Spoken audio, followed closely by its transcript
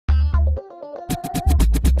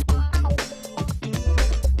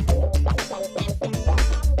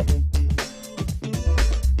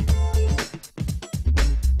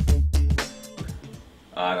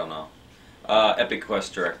Epic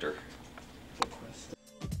Quest director.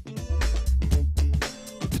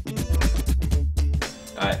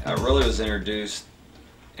 I really was introduced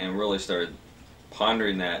and really started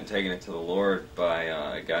pondering that and taking it to the Lord by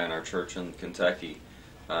a guy in our church in Kentucky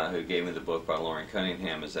who gave me the book by Loren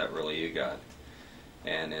Cunningham, Is That Really You, God?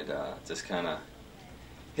 And it just kind of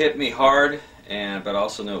hit me hard, but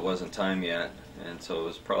also knew it wasn't time yet. And so it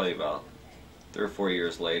was probably about 3 or 4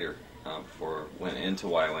 years later before I went into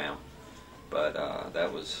YWAM. But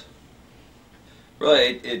that was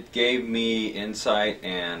really, it gave me insight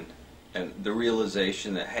and the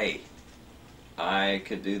realization that, hey, I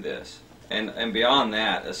could do this. And beyond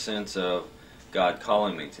that, a sense of God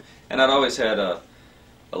calling me to. And I'd always had a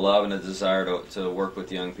love and a desire to work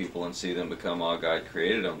with young people and see them become all God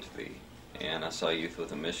created them to be. And I saw Youth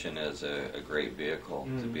with a Mission as a great vehicle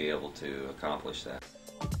to be able to accomplish that.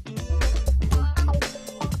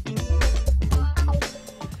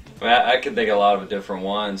 I can think of a lot of different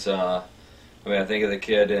ones. I think of the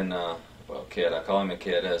kid in, I call him a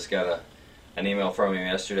kid, has got an email from him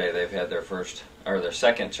yesterday. They've had their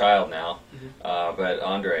second child now, but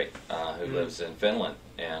Andre, who lives in Finland,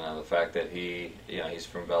 and the fact that he's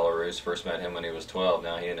from Belarus, first met him when he was 12,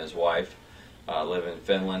 now he and his wife live in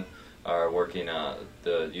Finland, are working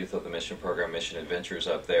the Youth of the Mission program, Mission Adventures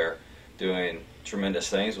up there, doing tremendous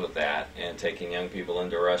things with that and taking young people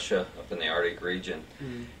into Russia, up in the Arctic region.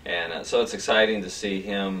 And so it's exciting to see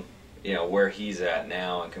him, where he's at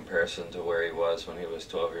now in comparison to where he was when he was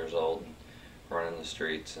 12 years old and running the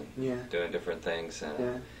streets and doing different things.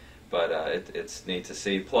 But it's neat to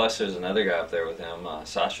see. Plus there's another guy up there with him,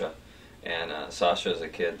 Sasha. And Sasha is a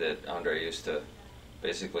kid that Andre used to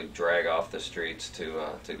basically drag off the streets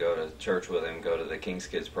to go to church with him, go to the King's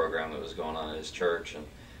Kids program that was going on at his church. And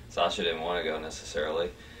Sasha didn't want to go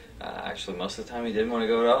necessarily. Actually, most of the time he didn't want to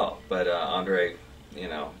go at all. But Andre,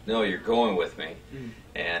 no, you're going with me.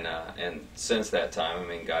 And since that time,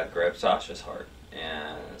 God grabbed Sasha's heart.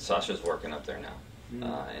 And Sasha's working up there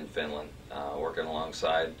now in Finland, working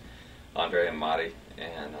alongside Andre and Matti,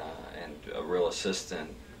 and a real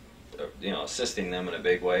assistant, assisting them in a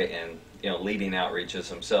big way, and leading outreaches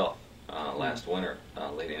himself last winter,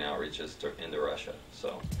 leading outreaches into Russia.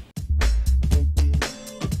 So.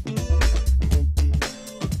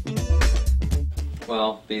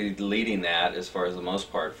 Well, be leading that as far as the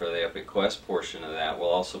most part for the Epic Quest portion of that. We'll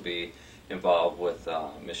also be involved with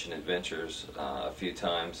Mission Adventures a few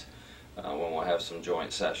times when we'll have some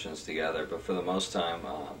joint sessions together. But for the most time,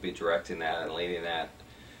 be directing that and leading that.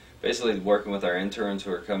 Basically working with our interns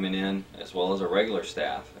who are coming in as well as our regular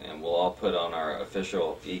staff. And we'll all put on our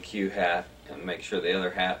official EQ hat and make sure the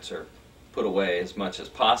other hats are put away as much as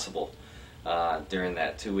possible during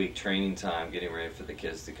that 2-week training time, getting ready for the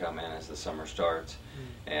kids to come in as the summer starts.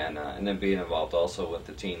 And then being involved also with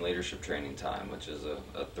the teen leadership training time, which is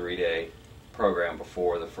a 3-day program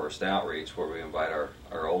before the first outreach, where we invite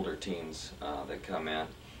our older teens that come in,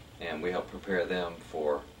 and we help prepare them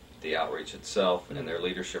for the outreach itself and their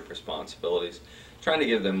leadership responsibilities, trying to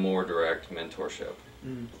give them more direct mentorship.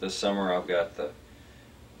 This summer I've got the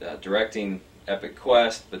directing Epic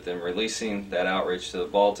Quest, but then releasing that outreach to the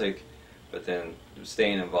Baltic, but then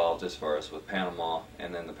staying involved as far as with Panama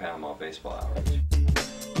and then the Panama baseball outreach.